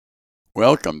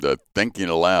Welcome to Thinking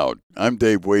Aloud. I'm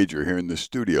Dave Wager here in the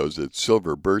studios at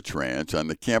Silver Birch Ranch on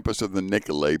the campus of the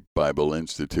Nicolay Bible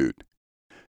Institute.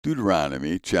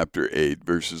 Deuteronomy chapter 8,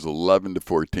 verses 11 to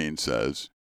 14 says,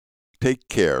 "Take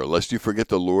care lest you forget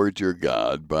the Lord your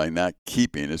God by not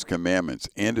keeping his commandments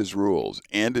and his rules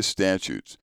and his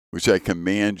statutes, which I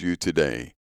command you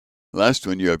today. Lest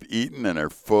when you have eaten and are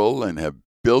full and have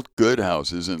built good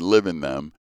houses and live in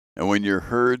them, and when your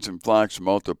herds and flocks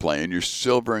multiply, and your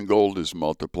silver and gold is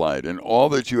multiplied, and all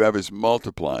that you have is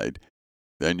multiplied,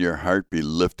 then your heart be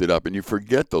lifted up, and you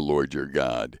forget the Lord your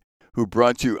God, who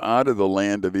brought you out of the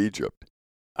land of Egypt,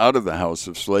 out of the house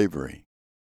of slavery."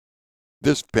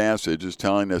 This passage is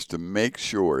telling us to make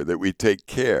sure that we take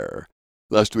care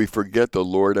lest we forget the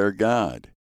Lord our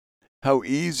God. How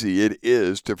easy it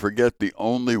is to forget the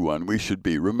only one we should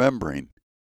be remembering.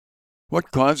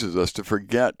 What causes us to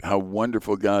forget how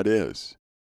wonderful God is?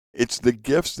 It's the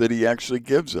gifts that he actually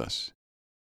gives us.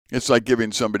 It's like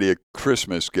giving somebody a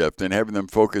Christmas gift and having them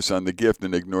focus on the gift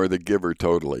and ignore the giver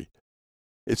totally.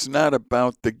 It's not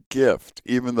about the gift,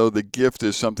 even though the gift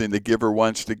is something the giver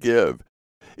wants to give.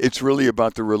 It's really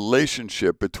about the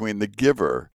relationship between the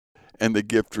giver and the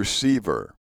gift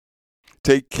receiver.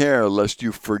 Take care lest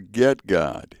you forget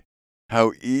God.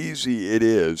 How easy it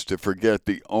is to forget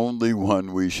the only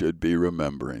one we should be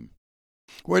remembering.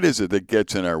 What is it that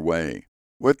gets in our way?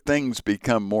 What things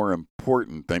become more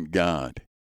important than God?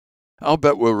 I'll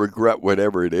bet we'll regret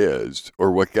whatever it is,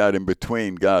 or what got in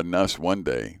between God and us one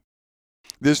day.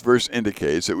 This verse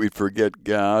indicates that we forget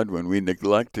God when we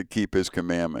neglect to keep his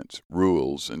commandments,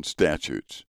 rules, and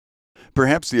statutes.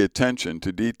 Perhaps the attention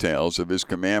to details of his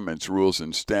commandments, rules,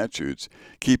 and statutes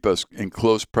keep us in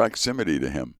close proximity to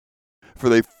him, for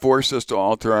they force us to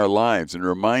alter our lives and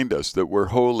remind us that we're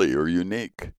holy or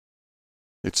unique.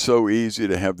 It's so easy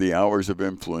to have the hours of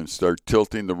influence start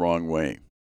tilting the wrong way,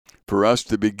 for us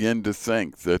to begin to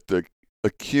think that the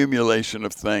accumulation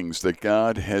of things that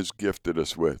God has gifted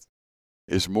us with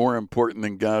is more important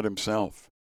than God himself,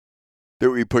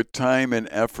 that we put time and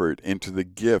effort into the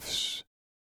gifts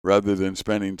rather than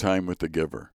spending time with the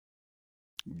giver.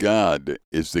 God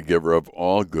is the giver of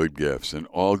all good gifts and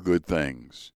all good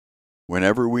things.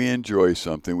 Whenever we enjoy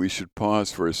something, we should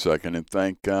pause for a second and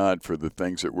thank God for the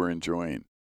things that we're enjoying,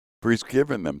 for he's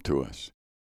given them to us.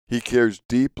 He cares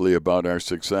deeply about our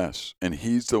success, and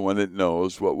he's the one that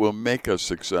knows what will make us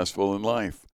successful in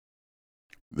life.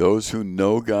 Those who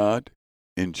know God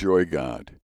enjoy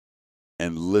God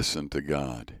and listen to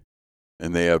God,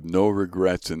 and they have no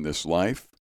regrets in this life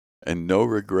and no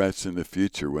regrets in the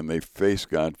future when they face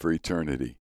God for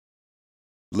eternity.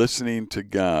 Listening to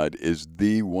God is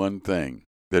the one thing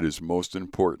that is most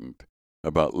important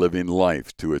about living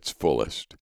life to its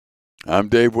fullest. I'm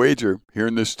Dave Wager, here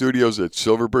in the studios at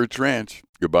Silver Birch Ranch.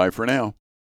 Goodbye for now.